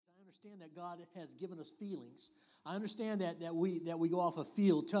understand that God has given us feelings. I understand that we go off of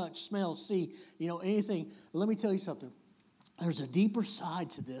feel, touch, smell, see, anything. Let me tell you something. There's a deeper side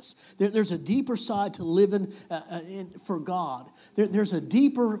to this. There's a deeper side to living for God. There's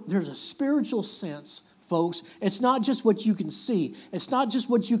a spiritual sense, folks. It's not just what you can see. It's not just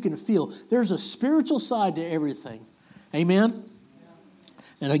what you can feel. There's a spiritual side to everything. Amen?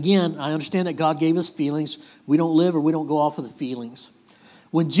 And again, I understand that God gave us feelings. We don't live or we don't go off of the feelings.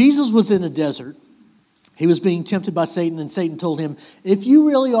 When Jesus was in the desert, he was being tempted by Satan, and Satan told him, if you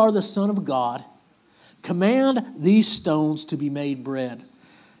really are the Son of God, command these stones to be made bread.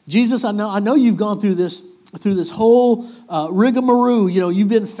 Jesus, I know you've gone through this whole rigmarole. You've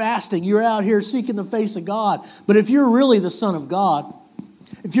been fasting. You're out here seeking the face of God. But if you're really the Son of God,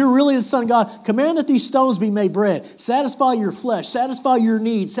 command that these stones be made bread. Satisfy your flesh. Satisfy your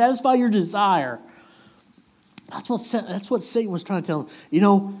need. Satisfy your desire. That's what Satan was trying to tell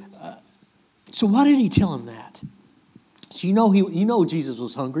him. So why did he tell him that? So you know Jesus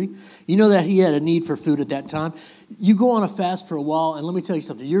was hungry. You know that he had a need for food at that time. You go on a fast for a while, and let me tell you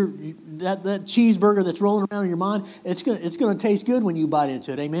something. That cheeseburger that's rolling around in your mind, it's going to taste good when you bite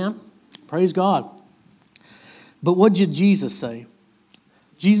into it. Amen? Praise God. But what did Jesus say?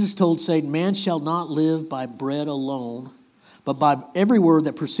 Jesus told Satan, man shall not live by bread alone, but by every word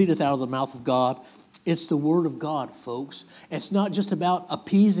that proceedeth out of the mouth of God. It's the word of God, folks. It's not just about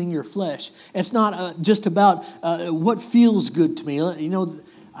appeasing your flesh. It's not just about what feels good to me.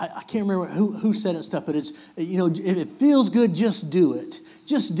 I can't remember who said it stuff, but it's, if it feels good, just do it.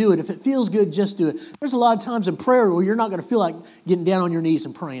 Just do it. If it feels good, just do it. There's a lot of times in prayer where you're not going to feel like getting down on your knees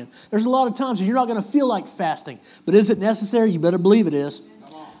and praying. There's a lot of times where you're not going to feel like fasting. But is it necessary? You better believe it is.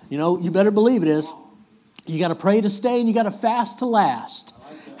 You better believe it is. You got to pray to stay and you got to fast to last.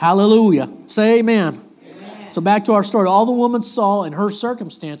 Hallelujah. Say amen. Amen. So back to our story. All the woman saw in her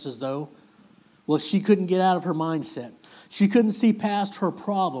circumstances, though, was she couldn't get out of her mindset. She couldn't see past her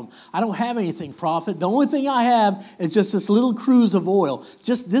problem. I don't have anything, prophet. The only thing I have is just this little cruse of oil.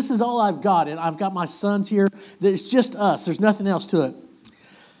 Just this is all I've got. And I've got my sons here. It's just us. There's nothing else to it.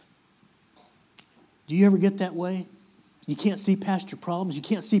 Do you ever get that way? You can't see past your problems. You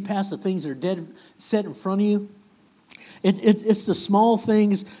can't see past the things that are dead set in front of you. It's the small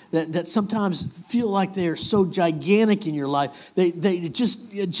things that sometimes feel like they are so gigantic in your life.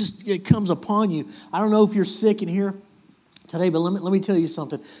 It comes upon you. I don't know if you're sick in here today, but let me tell you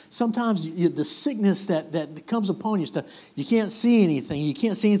something. Sometimes the sickness that comes upon you, you can't see anything. You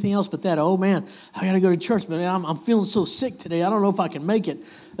can't see anything else but that. Oh man, I got to go to church, but I'm feeling so sick today. I don't know if I can make it.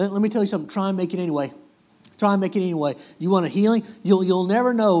 Let me tell you something. Try and make it anyway. Try and make it anyway. You want a healing? You'll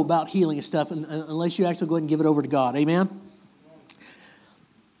never know about healing and stuff unless you actually go ahead and give it over to God. Amen?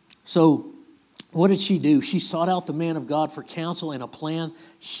 So, what did she do? She sought out the man of God for counsel and a plan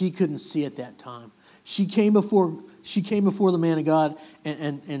she couldn't see at that time. She came before the man of God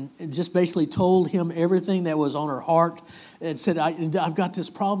and just basically told him everything that was on her heart and said, I've got this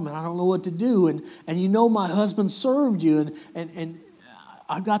problem and I don't know what to do. And my husband served you and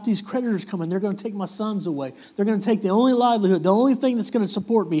I've got these creditors coming. They're going to take my sons away. They're going to take the only livelihood, the only thing that's going to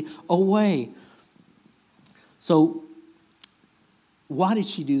support me away. So why did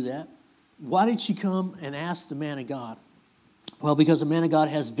she do that? Why did she come and ask the man of God? Well, because the man of God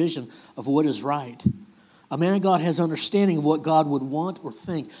has vision of what is right. A man of God has understanding of what God would want or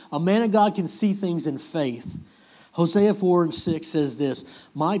think. A man of God can see things in faith. Hosea 4:6 says this,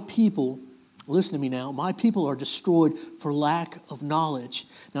 my people, listen to me now, my people are destroyed for lack of knowledge.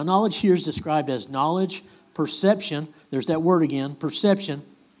 Now, knowledge here is described as knowledge, perception, there's that word again, perception,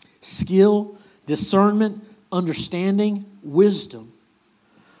 skill, discernment, understanding, wisdom.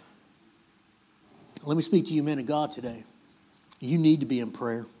 Let me speak to you men of God today. You need to be in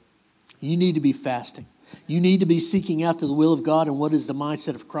prayer. You need to be fasting. You need to be seeking after the will of God and what is the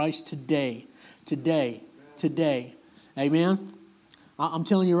mindset of Christ today. Amen? I'm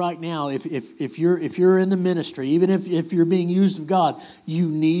telling you right now, if you're in the ministry, even if you're being used of God, you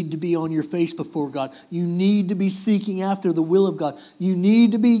need to be on your face before God. You need to be seeking after the will of God. You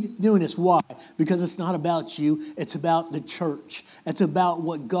need to be doing this. Why? Because it's not about you. It's about the church. It's about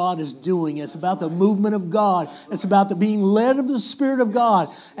what God is doing. It's about the movement of God. It's about the being led of the Spirit of God.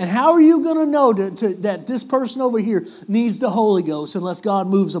 And how are you going to know that this person over here needs the Holy Ghost unless God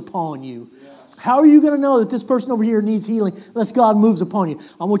moves upon you? How are you going to know that this person over here needs healing unless God moves upon you?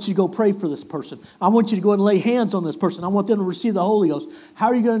 I want you to go pray for this person. I want you to go and lay hands on this person. I want them to receive the Holy Ghost. How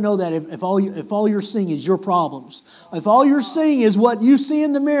are you going to know that if all you're seeing is your problems? If all you're seeing is what you see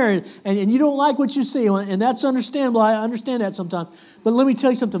in the mirror and you don't like what you see, and that's understandable. I understand that sometimes. But let me tell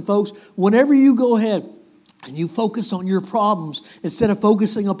you something, folks. Whenever you go ahead and you focus on your problems instead of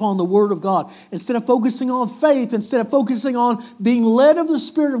focusing upon the Word of God, instead of focusing on faith, instead of focusing on being led of the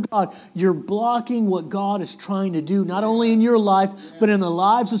Spirit of God, you're blocking what God is trying to do, not only in your life, but in the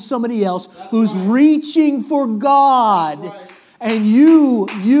lives of somebody else who's reaching for God. And you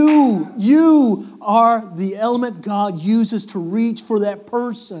are the element God uses to reach for that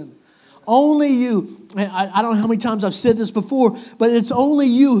person. Only you. I don't know how many times I've said this before, but it's only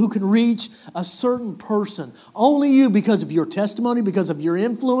you who can reach a certain person. Only you, because of your testimony, because of your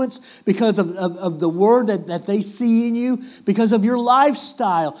influence, because of the word that they see in you, because of your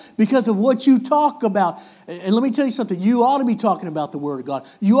lifestyle, because of what you talk about. And let me tell you something. You ought to be talking about the Word of God.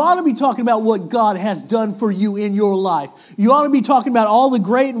 You ought to be talking about what God has done for you in your life. You ought to be talking about all the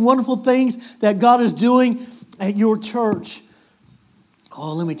great and wonderful things that God is doing at your church.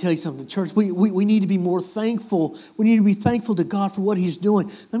 Oh, let me tell you something, church. We need to be more thankful. We need to be thankful to God for what He's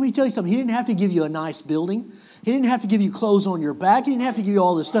doing. Let me tell you something. He didn't have to give you a nice building. He didn't have to give you clothes on your back. He didn't have to give you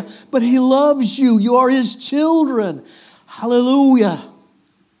all this stuff. But He loves you. You are His children. Hallelujah.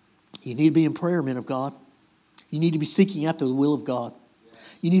 You need to be in prayer, men of God. You need to be seeking after the will of God.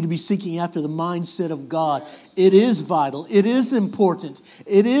 You need to be seeking after the mindset of God. It is vital. It is important.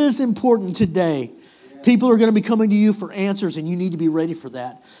 It is important today. People are going to be coming to you for answers, and you need to be ready for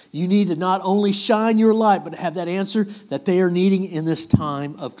that. You need to not only shine your light, but have that answer that they are needing in this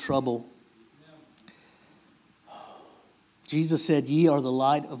time of trouble. Jesus said, "Ye are the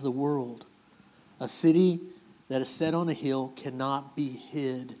light of the world. A city that is set on a hill cannot be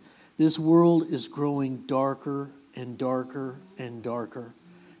hid." This world is growing darker and darker and darker.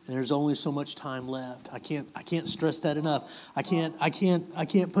 And there's only so much time left. I can't stress that enough. I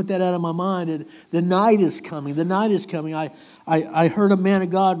can't put that out of my mind. The night is coming. The night is coming. I heard a man of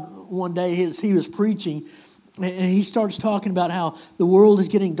God one day, he was preaching, and he starts talking about how the world is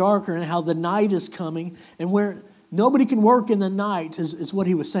getting darker and how the night is coming, and where nobody can work in the night is what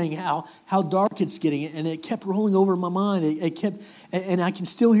he was saying, how dark it's getting. And it kept rolling over my mind. It kept, and I can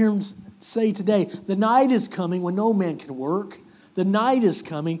still hear him say today, the night is coming when no man can work. The night is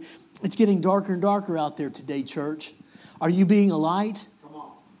coming. It's getting darker and darker out there today, church. Are you being a light? Come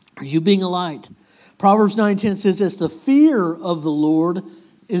on. Are you being a light? Proverbs 9:10 says this, "The fear of the Lord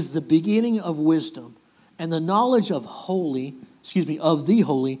is the beginning of wisdom, and the knowledge of the holy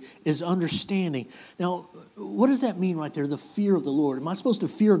is understanding." Now, what does that mean right there? The fear of the Lord. Am I supposed to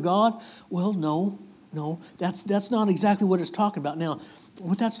fear God? Well, no. That's not exactly what it's talking about. Now,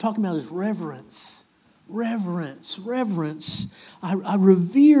 what that's talking about is reverence. Reverence. I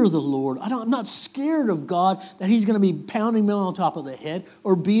revere the Lord. I'm not scared of God that He's going to be pounding me on top of the head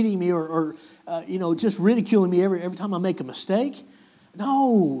or beating me or just ridiculing me every time I make a mistake.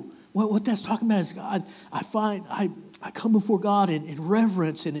 No. What that's talking about is God. I come before God in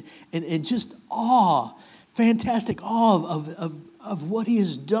reverence and just awe, fantastic awe of what He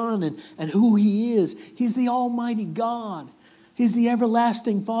has done and who He is. He's the Almighty God. He's the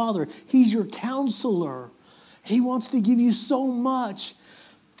everlasting Father. He's your counselor. He wants to give you so much.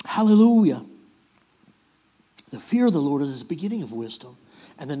 Hallelujah. The fear of the Lord is the beginning of wisdom,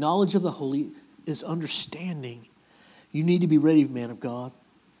 and the knowledge of the holy is understanding. You need to be ready, man of God.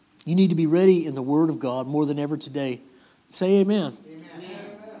 You need to be ready in the Word of God more than ever today. Say amen.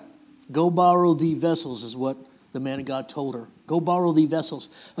 Amen. Go borrow thee vessels is what the man of God told her. Go borrow thee vessels.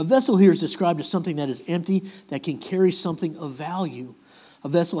 A vessel here is described as something that is empty, that can carry something of value. A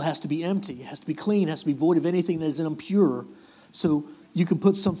vessel has to be empty. It has to be clean. It has to be void of anything that is impure. So you can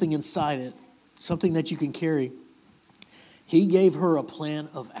put something inside it, something that you can carry. He gave her a plan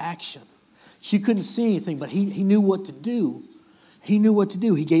of action. She couldn't see anything, but he knew what to do. He knew what to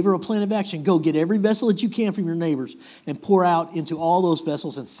do. He gave her a plan of action. Go get every vessel that you can from your neighbors and pour out into all those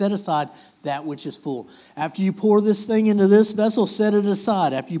vessels and set aside that which is full. After you pour this thing into this vessel, set it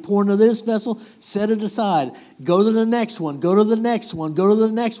aside. After you pour into this vessel, set it aside. Go to the next one. Go to the next one. Go to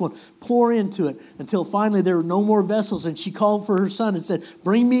the next one. Pour into it until finally there were no more vessels. And she called for her son and said,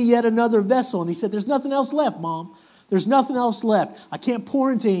 "Bring me yet another vessel." And he said, "There's nothing else left, Mom. There's nothing else left. I can't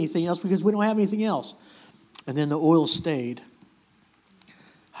pour into anything else because we don't have anything else." And then the oil stayed.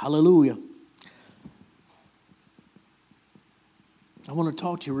 Hallelujah. I want to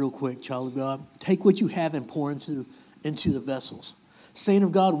talk to you real quick, child of God. Take what you have and pour into the vessels. Saint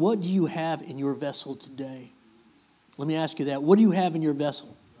of God, what do you have in your vessel today? Let me ask you that. What do you have in your vessel?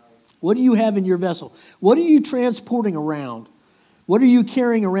 What do you have in your vessel? What are you transporting around? What are you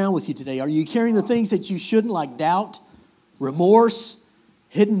carrying around with you today? Are you carrying the things that you shouldn't, like doubt, remorse,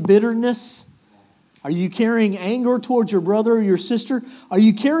 hidden bitterness? Are you carrying anger towards your brother or your sister? Are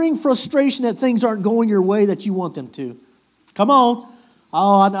you carrying frustration that things aren't going your way that you want them to? Come on.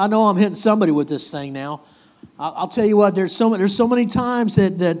 Oh, I know I'm hitting somebody with this thing now. I'll tell you what. There's so many times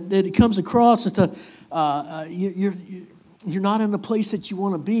that it comes across as to you're not in the place that you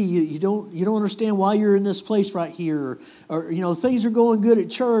want to be. You don't understand why you're in this place right here, or things are going good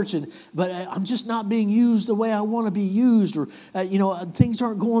at church, but I'm just not being used the way I want to be used, or things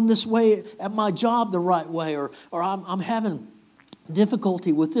aren't going this way at my job the right way, or I'm having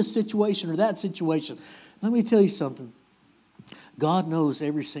difficulty with this situation or that situation. Let me tell you something. God knows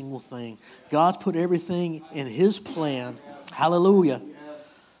every single thing. God's put everything in His plan. Hallelujah.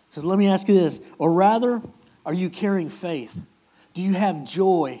 So let me ask you this. Or rather, are you carrying faith? Do you have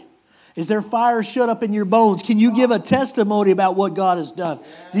joy? Is there fire shut up in your bones? Can you give a testimony about what God has done?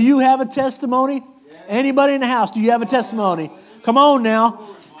 Do you have a testimony? Anybody in the house, do you have a testimony? Come on now.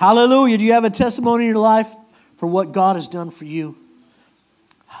 Hallelujah. Do you have a testimony in your life for what God has done for you?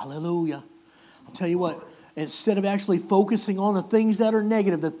 Hallelujah. I'll tell you what. Instead of actually focusing on the things that are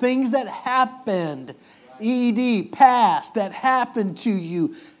negative, the things that happened, past, that happened to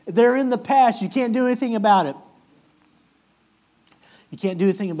you, they're in the past. You can't do anything about it. You can't do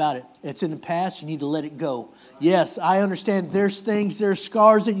anything about it. It's in the past. You need to let it go. Yes, I understand. There's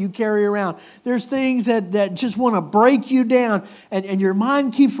scars that you carry around. There's things that just want to break you down. And your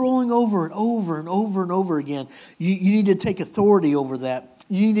mind keeps rolling over and over and over and over again. You need to take authority over that.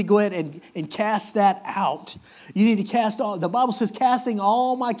 You need to go ahead and cast that out. You need to cast all. The Bible says, casting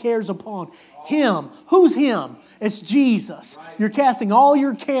all my cares upon Him. Who's Him? It's Jesus. You're casting all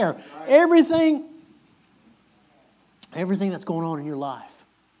your care. Everything that's going on in your life.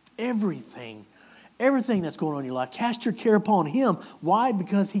 Everything that's going on in your life. Cast your care upon Him. Why?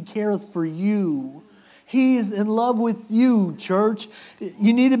 Because He careth for you. He is in love with you, church.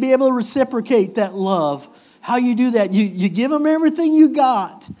 You need to be able to reciprocate that love. How you do that? You give Him everything you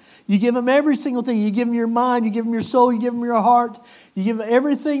got. You give Him every single thing. You give Him your mind. You give Him your soul. You give Him your heart. You give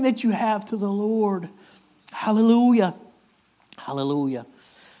everything that you have to the Lord. Hallelujah. Hallelujah.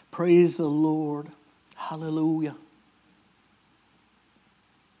 Praise the Lord. Hallelujah.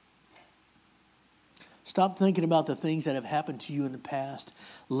 Stop thinking about the things that have happened to you in the past.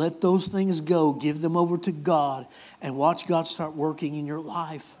 Let those things go. Give them over to God and watch God start working in your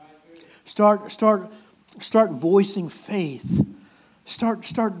life. Start voicing faith.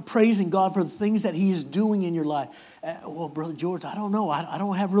 Start praising God for the things that He is doing in your life. Well, Brother George, I don't know. I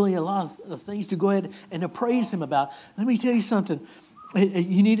don't have really a lot of things to go ahead and to praise Him about. Let me tell you something.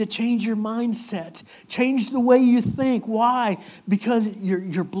 You need to change your mindset. Change the way you think. Why? Because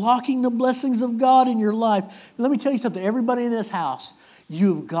you're blocking the blessings of God in your life. Let me tell you something. Everybody in this house,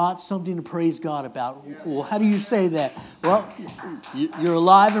 you've got something to praise God about. Well, how do you say that? Well, you're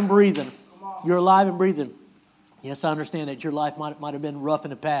alive and breathing. You're alive and breathing. Yes, I understand that your life might have been rough in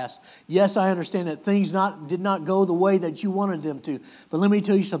the past. Yes, I understand that things did not go the way that you wanted them to. But let me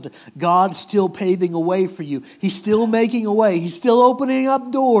tell you something. God's still paving a way for you. He's still making a way. He's still opening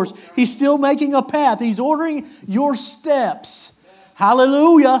up doors. He's still making a path. He's ordering your steps.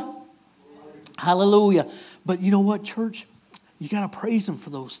 Hallelujah. Hallelujah. But you know what, church? You got to praise Him for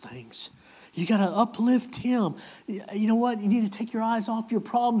those things. You got to uplift Him. You know what? You need to take your eyes off your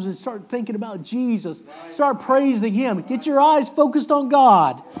problems and start thinking about Jesus. Start praising Him. Get your eyes focused on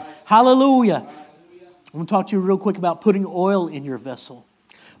God. Hallelujah. I'm going to talk to you real quick about putting oil in your vessel.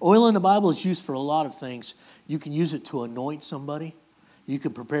 Oil in the Bible is used for a lot of things. You can use it to anoint somebody. You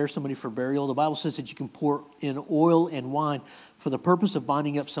can prepare somebody for burial. The Bible says that you can pour in oil and wine for the purpose of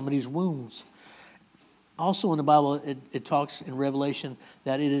binding up somebody's wounds. Also in the Bible, it talks in Revelation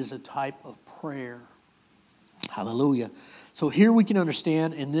that it is a type of prayer. Hallelujah. So here we can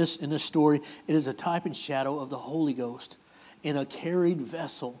understand in this story, it is a type and shadow of the Holy Ghost in a carried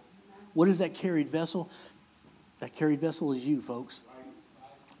vessel. What is that carried vessel? That carried vessel is you, folks.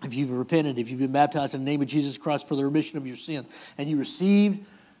 If you've repented, if you've been baptized in the name of Jesus Christ for the remission of your sin, and you received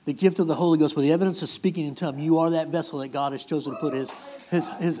the gift of the Holy Ghost with the evidence of speaking in tongues, you are that vessel that God has chosen to put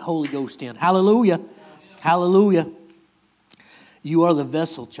His Holy Ghost in. Hallelujah. Hallelujah. You are the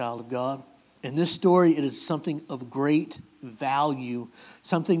vessel, child of God. In this story, it is something of great value,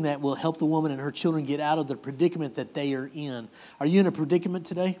 something that will help the woman and her children get out of the predicament that they are in. Are you in a predicament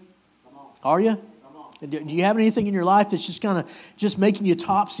today? Are you? Do you have anything in your life that's just kind of just making you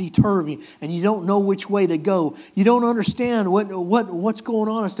topsy-turvy and you don't know which way to go? You don't understand what's going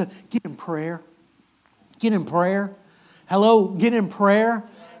on. It's to get in prayer. Get in prayer. Hello, get in prayer.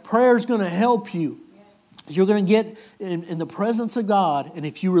 Prayer is going to help you. You're going to get in the presence of God. And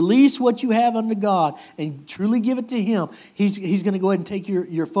if you release what you have unto God and truly give it to Him, He's going to go ahead and take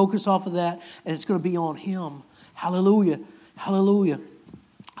your focus off of that. And it's going to be on Him. Hallelujah. Hallelujah.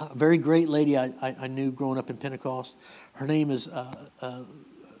 A very great lady I knew growing up in Pentecost. Her name is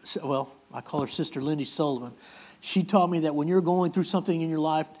I call her Sister Lindy Sullivan. She taught me that when you're going through something in your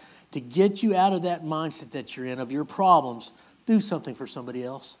life, to get you out of that mindset that you're in, of your problems, do something for somebody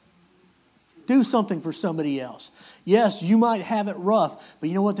else. Do something for somebody else. Yes, you might have it rough, but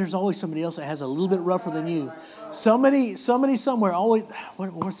you know what? There's always somebody else that has a little bit rougher than you. Somebody somewhere always,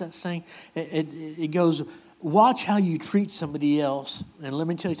 what's that saying? It goes, watch how you treat somebody else. And let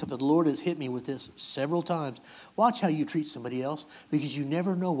me tell you something. The Lord has hit me with this several times. Watch how you treat somebody else, because you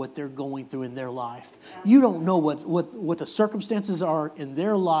never know what they're going through in their life. You don't know what the circumstances are in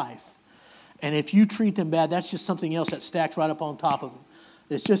their life. And if you treat them bad, that's just something else that stacks right up on top of them.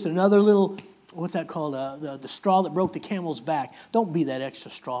 It's just another little, what's that called? The straw that broke the camel's back. Don't be that extra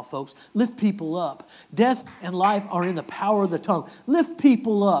straw, folks. Lift people up. Death and life are in the power of the tongue. Lift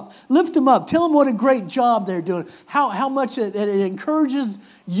people up. Lift them up. Tell them what a great job they're doing. How much it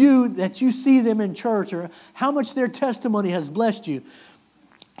encourages you that you see them in church, or how much their testimony has blessed you.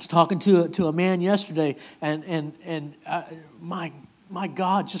 I was talking to a man yesterday, and my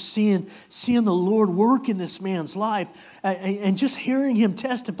God, just seeing the Lord work in this man's life, and just hearing him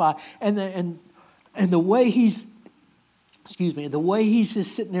testify, and the way he's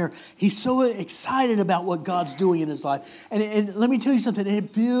just sitting there, he's so excited about what God's doing in his life. And let me tell you something,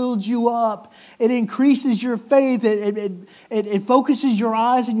 it builds you up. It increases your faith. It focuses your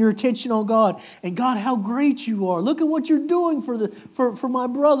eyes and your attention on God. And God, how great you are. Look at what you're doing for my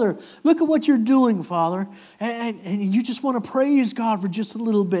brother. Look at what you're doing, Father. And you just want to praise God for just a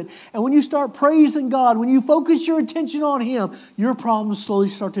little bit. And when you start praising God, when you focus your attention on Him, your problems slowly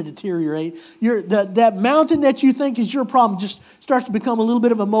start to deteriorate. That mountain that you think is your problem just starts to become a little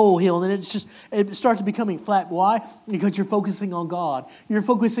bit of a molehill, and it starts becoming flat. Why? Because you're focusing on God. You're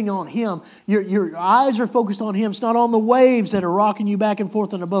focusing on Him. Your eyes are focused on Him. It's not on the waves that are rocking you back and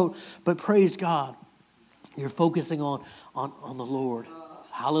forth on the boat, but praise God. You're focusing on the Lord.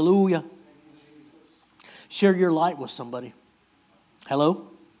 Hallelujah. Share your light with somebody. Hello?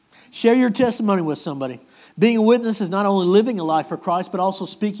 Share your testimony with somebody. Being a witness is not only living a life for Christ, but also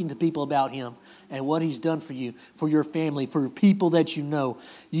speaking to people about Him and what He's done for you, for your family, for people that you know.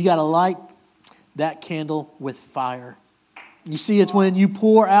 You got to light that candle with fire. You see, it's when you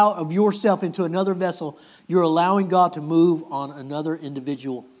pour out of yourself into another vessel, you're allowing God to move on another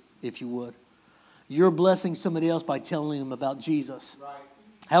individual, if you would. You're blessing somebody else by telling them about Jesus. Right.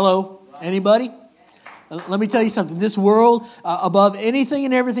 Hello? Right. Anybody? Let me tell you something. This world, above anything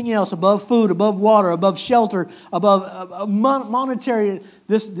and everything else, above food, above water, above shelter, above monetary,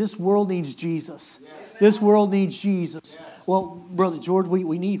 this world needs Jesus. Yeah. This world needs Jesus. Yeah. Well, Brother George,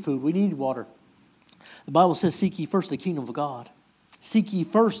 we need food. We need water. The Bible says, seek ye first the kingdom of God. Seek ye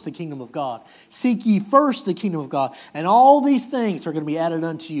first the kingdom of God. Seek ye first the kingdom of God. And all these things are going to be added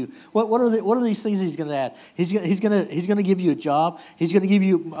unto you. What are these things He's going to add? He's going to give you a job. He's going to give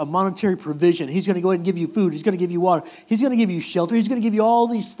you a monetary provision. He's going to go ahead and give you food. He's going to give you water. He's going to give you shelter. He's going to give you all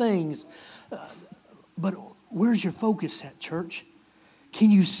these things. But where's your focus at, church? Can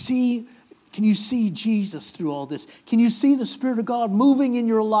you see Jesus through all this? Can you see the Spirit of God moving in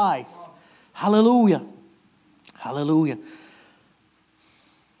your life? Hallelujah. Hallelujah.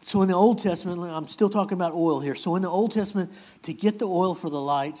 So in the Old Testament, I'm still talking about oil here. So in the Old Testament, to get the oil for the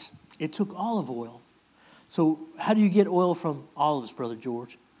lights, it took olive oil. So how do you get oil from olives, Brother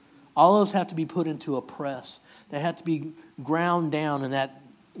George? Olives have to be put into a press. They have to be ground down, and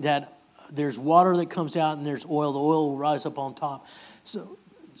that there's water that comes out and there's oil. The oil will rise up on top.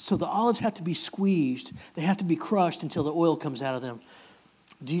 So the olives have to be squeezed. They have to be crushed until the oil comes out of them.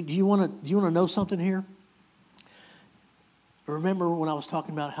 Do you want to know something here? Remember when I was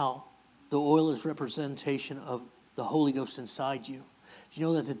talking about how the oil is representation of the Holy Ghost inside you? Do you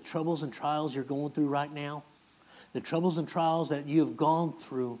know that the troubles and trials you're going through right now, the troubles and trials that you have gone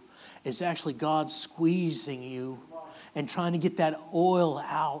through, is actually God squeezing you and trying to get that oil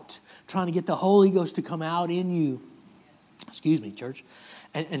out, trying to get the Holy Ghost to come out in you. Excuse me, church.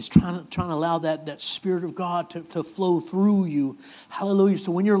 And it's trying to allow that Spirit of God to flow through you. Hallelujah. So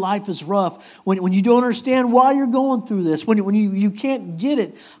when your life is rough, when you don't understand why you're going through this, when you can't get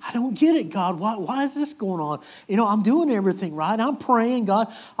it, I don't get it, God. Why is this going on? I'm doing everything right. I'm praying, God.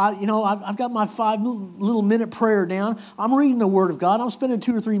 I've got my 5 little minute prayer down. I'm reading the Word of God. I'm spending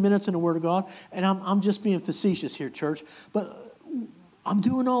 2 or 3 minutes in the Word of God. And I'm just being facetious here, church. But I'm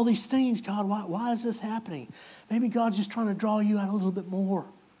doing all these things, God. Why is this happening? Maybe God's just trying to draw you out a little bit more.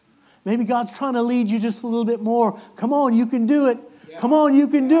 Maybe God's trying to lead you just a little bit more. Come on, you can do it. Come on, you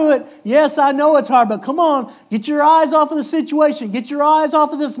can do it. Yes, I know it's hard, but come on. Get your eyes off of the situation. Get your eyes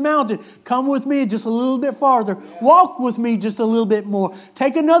off of this mountain. Come with me just a little bit farther. Walk with me just a little bit more.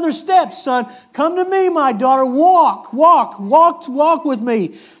 Take another step, son. Come to me, my daughter. Walk with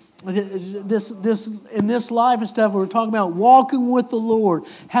me. In this life and stuff, we're talking about walking with the Lord,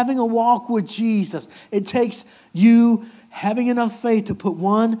 having a walk with Jesus. It takes you having enough faith to put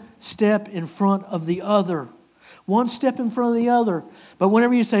one step in front of the other. One step in front of the other. But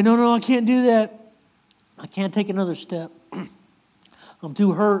whenever you say, no, I can't do that. I can't take another step. I'm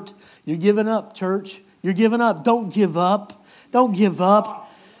too hurt. You're giving up, church. You're giving up. Don't give up. Don't give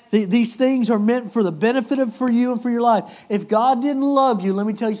up. These things are meant for the benefit for you and for your life. If God didn't love you, let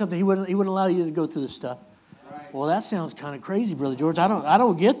me tell you something. He wouldn't allow you to go through this stuff. Right. Well, that sounds kind of crazy, Brother George. I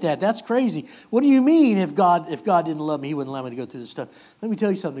don't get that. That's crazy. What do you mean if God didn't love me, He wouldn't allow me to go through this stuff? Let me tell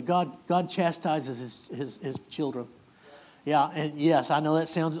you something. God chastises his children. Yeah, and yes, I know that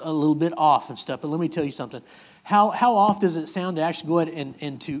sounds a little bit off and stuff, but let me tell you something. How off does it sound to actually go ahead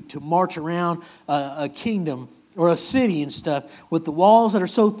and to march around a kingdom or a city and stuff with the walls that are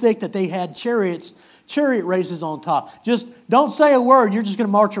so thick that they had chariot races on top? Just don't say a word. You're just going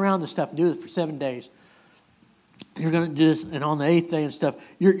to march around this stuff and do this for 7 days. You're going to do this, and on the 8th day and stuff,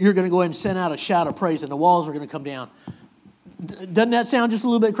 you're going to go ahead and send out a shout of praise, and the walls are going to come down. Doesn't that sound just a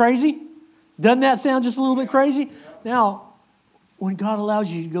little bit crazy? Doesn't that sound just a little bit crazy? Now, when God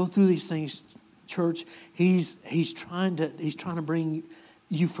allows you to go through these things, church, He's trying to bring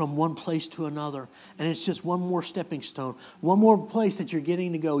you from one place to another. And it's just one more stepping stone, one more place that you're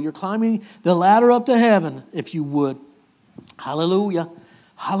getting to go. You're climbing the ladder up to heaven, if you would. Hallelujah.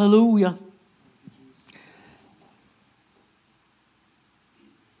 Hallelujah.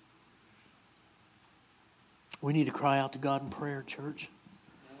 We need to cry out to God in prayer, church.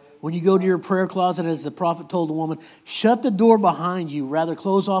 When you go to your prayer closet, as the prophet told the woman, shut the door behind you. Rather,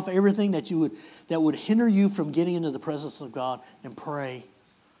 close off everything that would hinder you from getting into the presence of God and pray.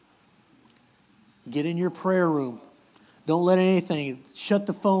 Get in your prayer room. Don't let anything. Shut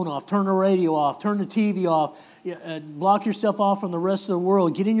the phone off. Turn the radio off. Turn the TV off. Block yourself off from the rest of the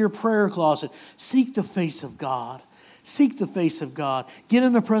world. Get in your prayer closet. Seek the face of God. Seek the face of God. Get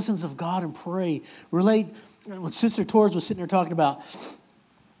in the presence of God and pray. Relate. When Sister Torres was sitting there talking about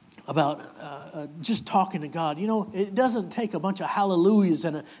just talking to God, it doesn't take a bunch of hallelujahs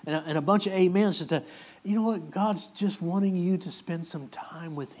and a bunch of amens. You know what? God's just wanting you to spend some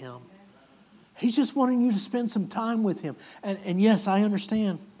time with Him. He's just wanting you to spend some time with Him. And yes, I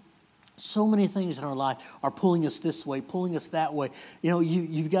understand. So many things in our life are pulling us this way, pulling us that way.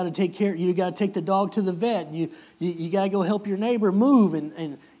 You've got to take care. You've got to take the dog to the vet. And you got to go help your neighbor move.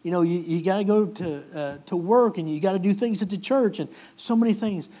 And you got to go to work. And you got to do things at the church. And so many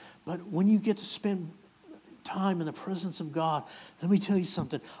things. But when you get to spend time in the presence of God, let me tell you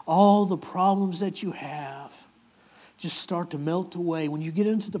something. All the problems that you have just start to melt away. When you get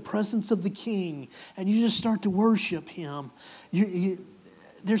into the presence of the King and you just start to worship Him,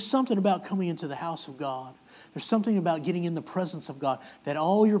 there's something about coming into the house of God. There's something about getting in the presence of God that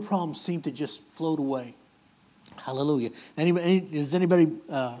all your problems seem to just float away. Hallelujah. Can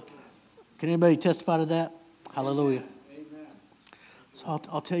anybody testify to that? Hallelujah. Amen. So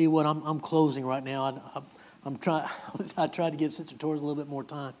I'll tell you what, I'm closing right now. I tried to give Sister Torres a little bit more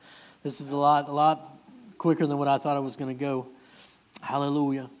time. This is a lot quicker than what I thought I was going to go.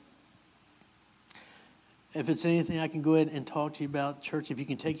 Hallelujah. If it's anything I can go ahead and talk to you about, church, if you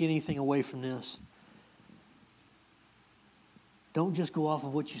can take anything away from this, don't just go off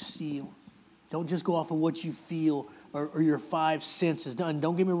of what you see. Don't just go off of what you feel or your five senses.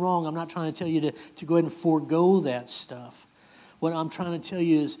 Don't get me wrong. I'm not trying to tell you to go ahead and forego that stuff. What I'm trying to tell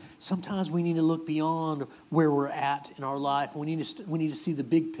you is sometimes we need to look beyond where we're at in our life. We need to see the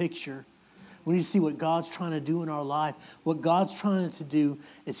big picture. We need to see what God's trying to do in our life. What God's trying to do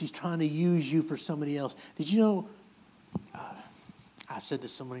is He's trying to use you for somebody else. Did you know, I've said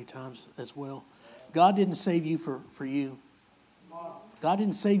this so many times as well, God didn't save you for you. God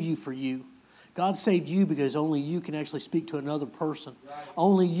didn't save you for you. God saved you because only you can actually speak to another person.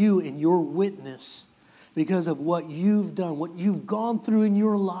 Only you and your witness, because of what you've done, what you've gone through in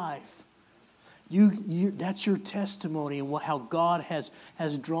your life. That's your testimony and how God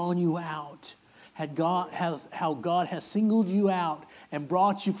has drawn you out. How God has singled you out and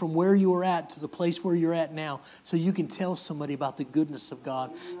brought you from where you were at to the place where you're at now, so you can tell somebody about the goodness of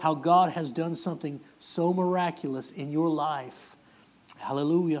God. How God has done something so miraculous in your life.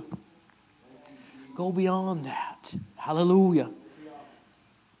 Hallelujah. Go beyond that. Hallelujah.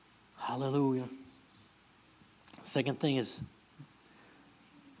 Hallelujah. Second thing is,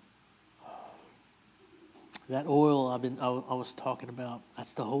 That oil I was talking about,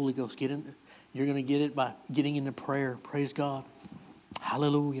 that's the Holy Ghost. You're going to get it by getting into prayer. Praise God.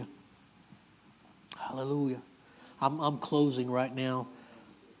 Hallelujah. Hallelujah. I'm closing right now.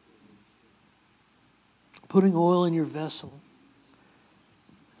 Putting oil in your vessel.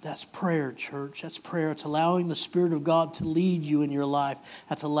 That's prayer, church. That's prayer. It's allowing the Spirit of God to lead you in your life.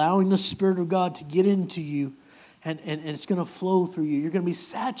 That's allowing the Spirit of God to get into you. And it's going to flow through you. You're going to be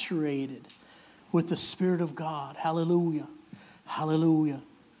saturated with the Spirit of God. Hallelujah. Hallelujah.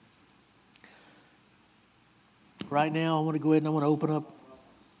 Right now, I want to go ahead and I'm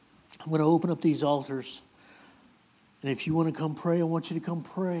going to open up these altars. And if you want to come pray, I want you to come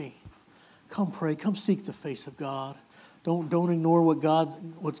pray. Come pray. Come seek the face of God. Don't ignore what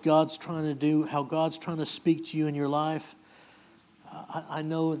God's trying to do, how God's trying to speak to you in your life. I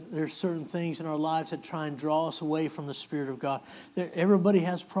know there's certain things in our lives that try and draw us away from the Spirit of God. Everybody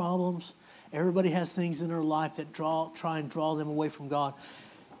has problems. Everybody has things in their life that try and draw them away from God.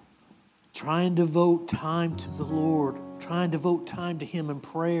 Try and devote time to the Lord. Try and devote time to Him in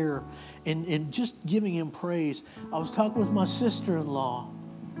prayer and just giving Him praise. I was talking with my sister-in-law.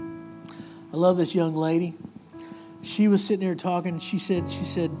 I love this young lady. She was sitting there talking. She said,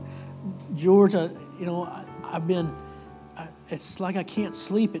 George, it's like I can't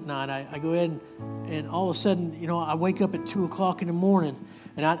sleep at night. I go ahead and all of a sudden, I wake up at 2 o'clock in the morning.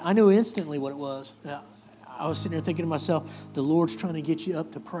 And I knew instantly what it was. I was sitting there thinking to myself, the Lord's trying to get you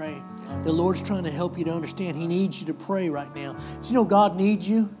up to pray. The Lord's trying to help you to understand He needs you to pray right now. Did you know God needs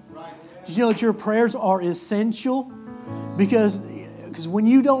you? Did you know that your prayers are essential? Because when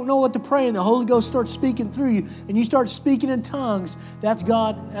you don't know what to pray and the Holy Ghost starts speaking through you and you start speaking in tongues, that's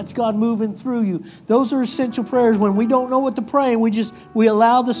God moving through you. Those are essential prayers. When we don't know what to pray and we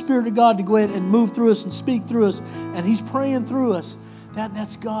allow the Spirit of God to go ahead and move through us and speak through us, and He's praying through us,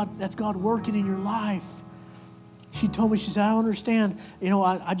 that's God working in your life. She told me, she said, I don't understand.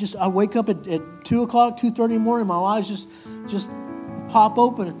 I wake up at 2 o'clock, 2:30 in the morning, my eyes just pop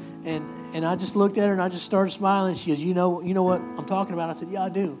open. And I just looked at her and I just started smiling. She goes, you know what I'm talking about? I said, yeah, I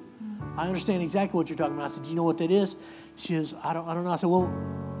do. I understand exactly what you're talking about. I said, do you know what that is? She goes, I don't know. I said, well,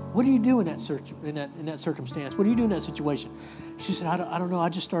 what do you do in that circumstance? What do you do in that situation? She said, I don't know. I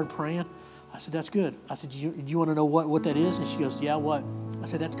just started praying. I said, that's good. I said, do you want to know what that is? And she goes, yeah, what? I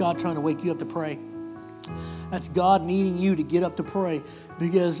said, that's God trying to wake you up to pray. That's God needing you to get up to pray,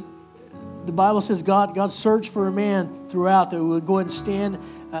 because the Bible says God searched for a man throughout that would go and stand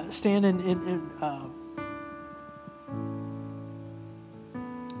that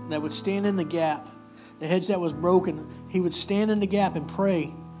would stand in the gap. The hedge that was broken, he would stand in the gap and pray.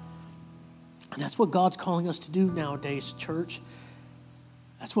 And that's what God's calling us to do nowadays, church.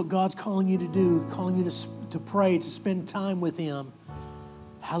 That's what God's calling you to do, calling you to pray, to spend time with Him.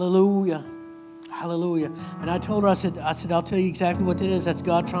 Hallelujah. Hallelujah. And I told her, I said, I'll tell you exactly what that is. That's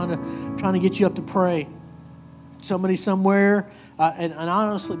God trying to get you up to pray. Somebody somewhere, and I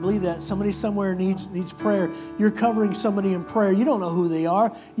honestly believe that somebody somewhere needs prayer. You're covering somebody in prayer. You don't know who they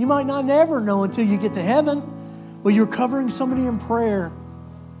are. You might not never know until you get to heaven. But you're covering somebody in prayer.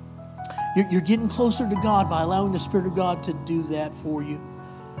 You're getting closer to God by allowing the Spirit of God to do that for you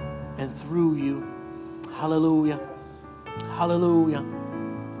and through you. Hallelujah. Hallelujah.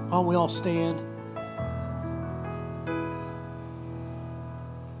 Why don't we all stand?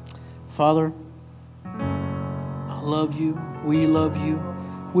 Father, I love you. We love you.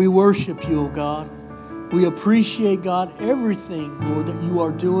 We worship you, oh God. We appreciate, God, everything, Lord, that you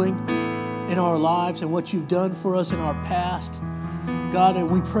are doing in our lives and what you've done for us in our past. God, and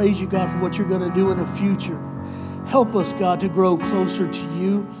we praise you, God, for what you're going to do in the future. Help us, God, to grow closer to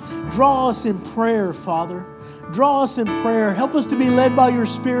you. Draw us in prayer, Father. Draw us in prayer. Help us to be led by your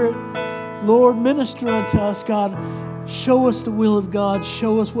Spirit. Lord, minister unto us, God. Show us the will of God.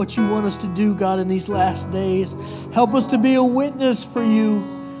 Show us what you want us to do, God, in these last days. Help us to be a witness for you,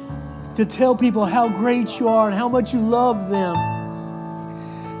 to tell people how great you are and how much you love them.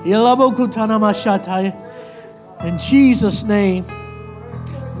 In Jesus' name,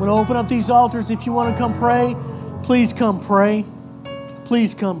 I'm going to open up these altars. If you want to come pray, please come pray.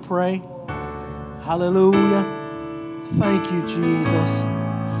 Please come pray. Hallelujah. Thank you, Jesus.